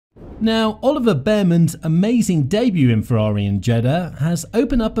Now, Oliver Bearman's amazing debut in Ferrari and Jeddah has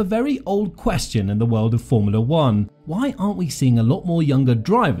opened up a very old question in the world of Formula 1. Why aren't we seeing a lot more younger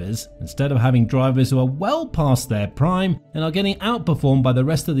drivers instead of having drivers who are well past their prime and are getting outperformed by the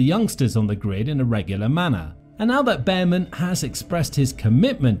rest of the youngsters on the grid in a regular manner? And now that Bearman has expressed his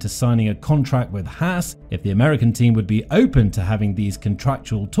commitment to signing a contract with Haas, if the American team would be open to having these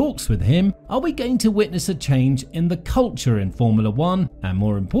contractual talks with him, are we going to witness a change in the culture in Formula 1? And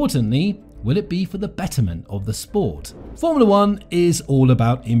more importantly, will it be for the betterment of the sport? Formula 1 is all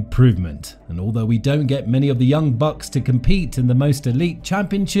about improvement, and although we don't get many of the young bucks to compete in the most elite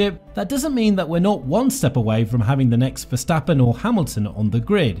championship, that doesn't mean that we're not one step away from having the next Verstappen or Hamilton on the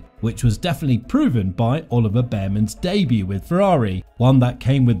grid, which was definitely proven by Oliver Bearman's debut with Ferrari, one that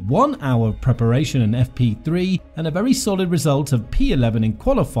came with 1 hour of preparation in FP3 and a very solid result of P11 in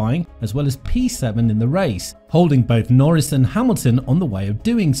qualifying as well as P7 in the race, holding both Norris and Hamilton on the way of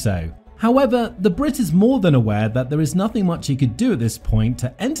doing so. However, the Brit is more than aware that there is nothing much he could do at this point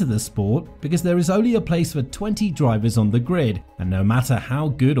to enter the sport because there is only a place for 20 drivers on the grid, and no matter how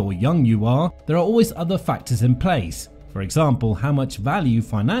good or young you are, there are always other factors in place. For example, how much value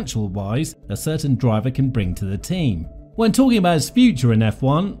financial-wise a certain driver can bring to the team. When talking about his future in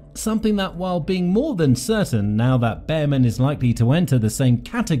F1, something that, while being more than certain now that Bearman is likely to enter the same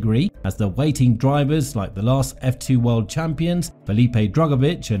category as the waiting drivers like the last F2 world champions Felipe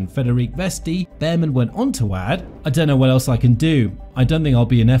Drugovich and Federic Vesti, Bearman went on to add, "I don't know what else I can do. I don't think I'll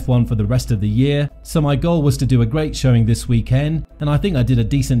be in F1 for the rest of the year, so my goal was to do a great showing this weekend, and I think I did a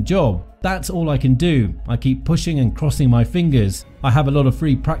decent job. That's all I can do. I keep pushing and crossing my fingers. I have a lot of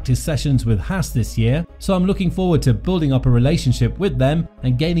free practice sessions with Haas this year, so I'm looking forward to building up a relationship with them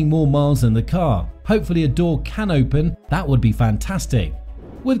and gaining more miles in the car. Hopefully a door can open, that would be fantastic."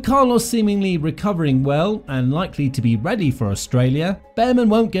 With Carlos seemingly recovering well and likely to be ready for Australia, Bearman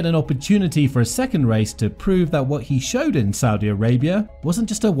won't get an opportunity for a second race to prove that what he showed in Saudi Arabia wasn't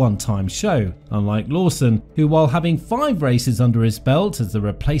just a one-time show, unlike Lawson, who, while having 5 races under his belt as the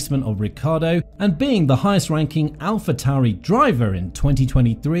replacement of Ricciardo and being the highest-ranking AlphaTauri driver in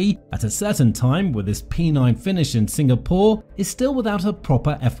 2023 at a certain time with his P9 finish in Singapore, is still without a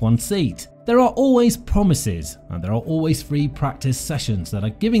proper F1 seat. There are always promises, and there are always free practice sessions that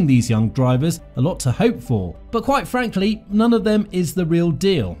are giving these young drivers a lot to hope for. But quite frankly, none of them is the real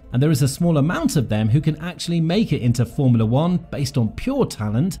deal, and there is a small amount of them who can actually make it into Formula 1 based on pure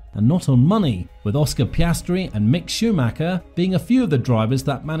talent and not on money, with Oscar Piastri and Mick Schumacher being a few of the drivers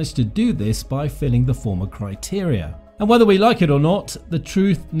that managed to do this by filling the former criteria. And whether we like it or not, the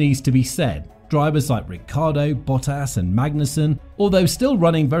truth needs to be said. Drivers like Ricciardo, Bottas and Magnussen, although still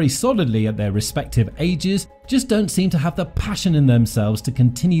running very solidly at their respective ages, just don't seem to have the passion in themselves to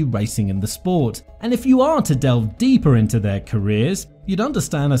continue racing in the sport. And if you are to delve deeper into their careers, you'd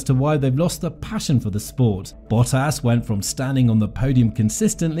understand as to why they've lost the passion for the sport. Bottas went from standing on the podium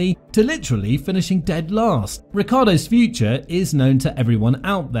consistently to literally finishing dead last. Ricciardo's future is known to everyone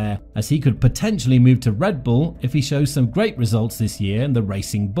out there, as he could potentially move to Red Bull if he shows some great results this year in the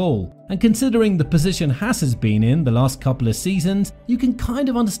Racing Bull. And considering the position Haas has been in the last couple of seasons, you can kind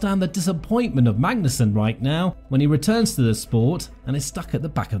of understand the disappointment of Magnussen right now when he returns to the sport and is stuck at the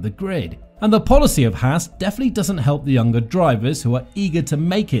back of the grid. And the policy of Haas definitely doesn't help the younger drivers who are eager to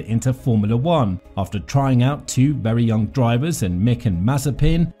make it into Formula 1. After trying out 2 very young drivers in Mick and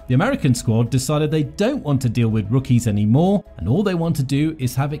Mazepin, the American squad decided they don't want to deal with rookies anymore, and all they want to do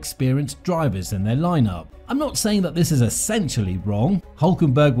is have experienced drivers in their lineup. I'm not saying that this is essentially wrong.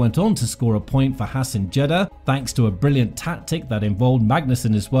 Hülkenberg went on to score a point for Haas in Jeddah, thanks to a brilliant tactic that involved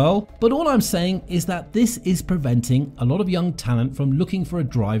Magnussen as well, but all I'm saying is that this is preventing a lot of young talent from looking for a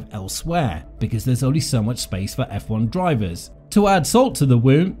drive elsewhere, because there's only so much space for F1 drivers. To add salt to the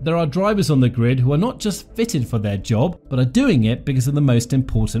wound, there are drivers on the grid who are not just fitted for their job, but are doing it because of the most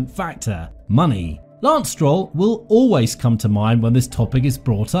important factor: money. Lance Stroll will always come to mind when this topic is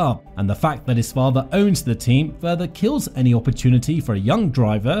brought up, and the fact that his father owns the team further kills any opportunity for a young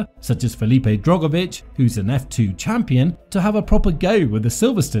driver, such as Felipe Drugovich, who's an F2 champion, to have a proper go with the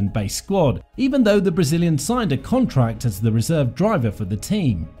Silverstone-based squad, even though the Brazilian signed a contract as the reserve driver for the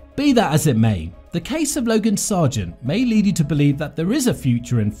team. Be that as it may, the case of Logan Sargent may lead you to believe that there is a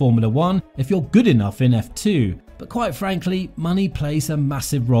future in Formula 1 if you're good enough in F2, but quite frankly, money plays a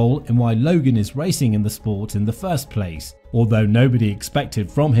massive role in why Logan is racing in the sport in the first place. Although nobody expected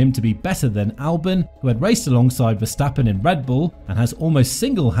from him to be better than Albon, who had raced alongside Verstappen in Red Bull and has almost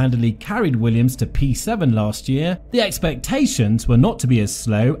single-handedly carried Williams to P7 last year, the expectations were not to be as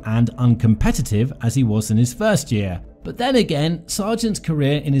slow and uncompetitive as he was in his first year. But then again, Sargent's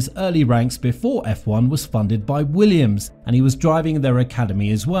career in his early ranks before F1 was funded by Williams, and he was driving their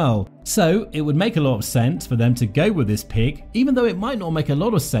academy as well. So it would make a lot of sense for them to go with this pick, even though it might not make a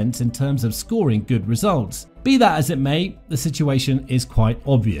lot of sense in terms of scoring good results. Be that as it may, the situation is quite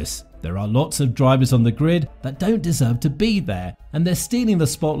obvious. There are lots of drivers on the grid that don't deserve to be there, and they're stealing the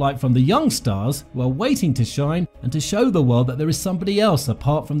spotlight from the young stars who are waiting to shine and to show the world that there is somebody else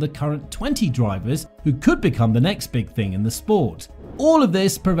apart from the current 20 drivers who could become the next big thing in the sport. All of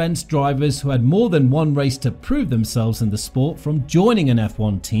this prevents drivers who had more than one race to prove themselves in the sport from joining an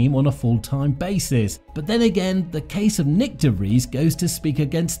F1 team on a full-time basis. But then again, the case of Nick De Vries goes to speak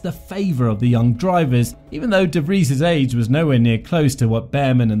against the favour of the young drivers, even though De Vries' age was nowhere near close to what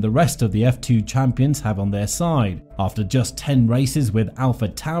Bearman and the rest of the F2 champions have on their side. After just 10 races with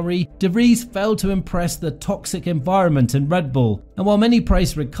AlphaTauri, De Vries failed to impress the toxic environment in Red Bull. And while many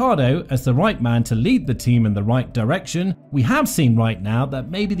praise Ricciardo as the right man to lead the team in the right direction, we have seen right now that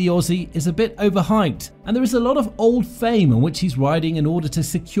maybe the Aussie is a bit overhyped, and there is a lot of old fame on which he's riding in order to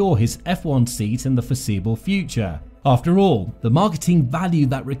secure his F1 seat in the foreseeable future. After all, the marketing value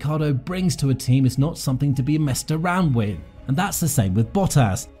that Ricciardo brings to a team is not something to be messed around with. And that's the same with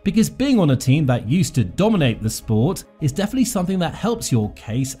Bottas, because being on a team that used to dominate the sport is definitely something that helps your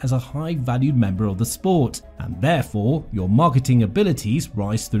case as a high valued member of the sport, and therefore your marketing abilities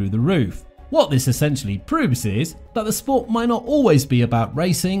rise through the roof. What this essentially proves is that the sport might not always be about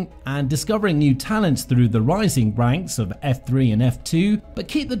racing and discovering new talents through the rising ranks of F3 and F2, but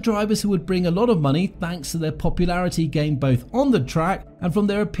keep the drivers who would bring a lot of money thanks to their popularity gained both on the track and from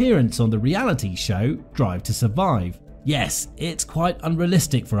their appearance on the reality show Drive to Survive. Yes, it's quite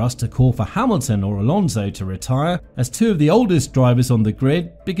unrealistic for us to call for Hamilton or Alonso to retire as two of the oldest drivers on the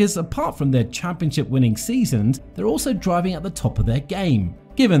grid, because apart from their championship winning seasons, they're also driving at the top of their game.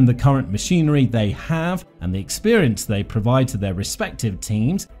 Given the current machinery they have and the experience they provide to their respective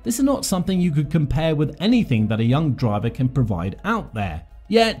teams, this is not something you could compare with anything that a young driver can provide out there.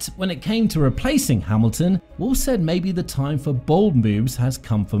 Yet, when it came to replacing Hamilton, Wolff said maybe the time for bold moves has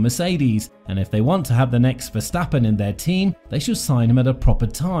come for Mercedes, and if they want to have the next Verstappen in their team, they should sign him at a proper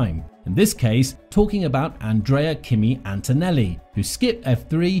time. In this case, talking about Andrea Kimi Antonelli, who skipped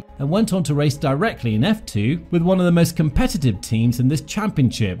F3 and went on to race directly in F2 with one of the most competitive teams in this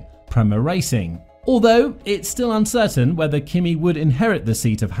championship, Prema Racing. Although it's still uncertain whether Kimi would inherit the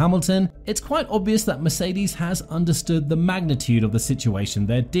seat of Hamilton, it's quite obvious that Mercedes has understood the magnitude of the situation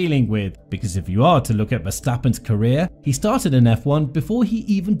they're dealing with, because if you are to look at Verstappen's career, he started in F1 before he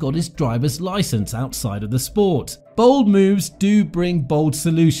even got his driver's license outside of the sport. Bold moves do bring bold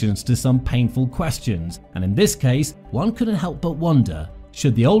solutions to some painful questions, and in this case, one couldn't help but wonder,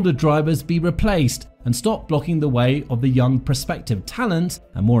 should the older drivers be replaced and stop blocking the way of the young prospective talent?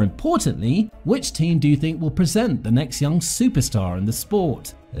 And more importantly, which team do you think will present the next young superstar in the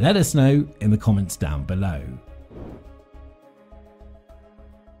sport? Let us know in the comments down below.